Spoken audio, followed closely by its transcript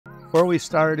Before we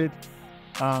started,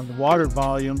 the water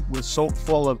volume was so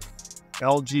full of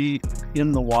algae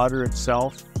in the water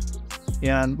itself,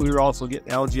 and we were also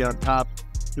getting algae on top.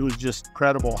 It was just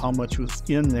incredible how much was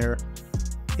in there.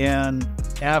 And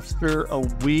after a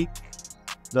week,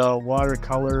 the water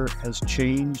color has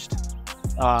changed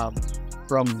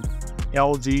from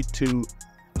algae to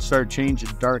start changing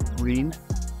dark green.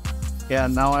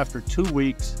 And now after 2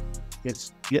 weeks,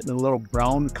 it's getting a little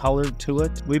brown color to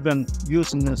it. We've been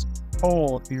using this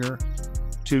hole here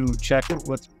to check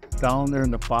what's down there in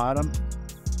the bottom.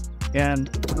 And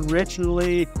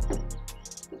originally,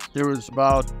 there was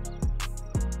about,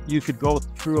 you could go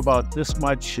through about this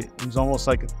much. It was almost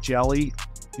like a jelly,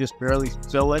 just barely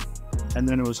fill it, and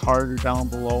then it was harder down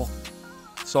below.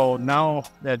 So now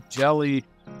that jelly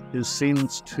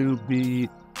seems to be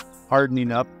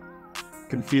hardening up. You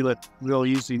can feel it real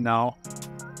easy now,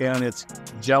 and it's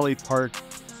jelly part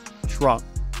shrunk.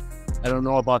 I don't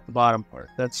know about the bottom part.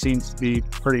 That seems to be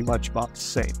pretty much about the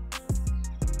same.